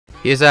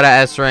Here's out of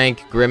S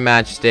rank, Grim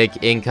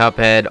Matchstick in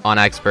Cuphead on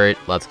Expert.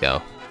 Let's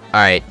go.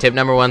 Alright, tip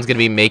number 1 is going to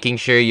be making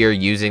sure you're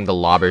using the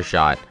lobber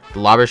shot. The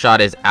lobber shot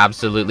is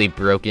absolutely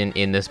broken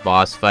in this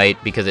boss fight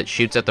because it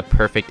shoots at the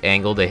perfect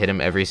angle to hit him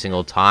every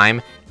single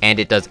time, and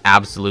it does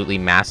absolutely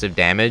massive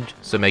damage,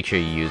 so make sure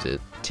you use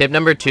it. Tip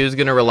number 2 is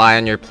going to rely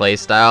on your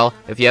playstyle.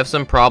 If you have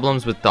some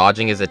problems with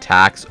dodging his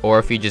attacks, or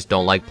if you just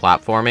don't like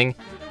platforming,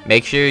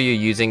 make sure you're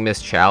using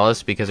Miss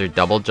Chalice because her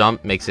double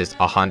jump makes this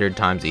 100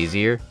 times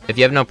easier. If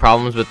you have no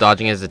problems with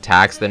dodging his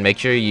attacks, then make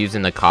sure you're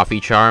using the Coffee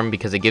Charm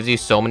because it gives you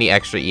so many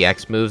extra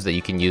EX moves that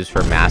you can use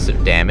for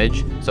massive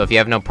damage. So if you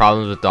have no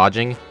problems with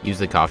dodging, use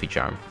the Coffee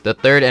Charm. The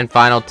third and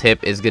final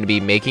tip is going to be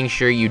making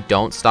sure you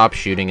don't stop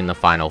shooting in the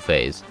final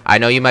phase. I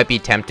know you might be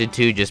tempted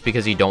to just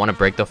because you don't want to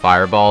break the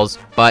fireballs,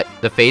 but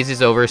the phase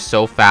is over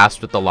so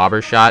fast with the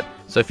lobber shot.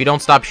 So if you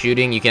don't stop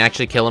shooting, you can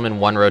actually kill him in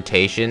one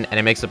rotation, and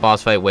it makes the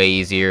boss fight way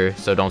easier,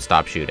 so don't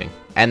stop shooting.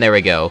 And there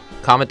we go.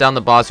 Comment down the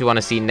boss you want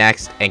to see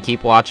next, and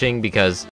keep watching because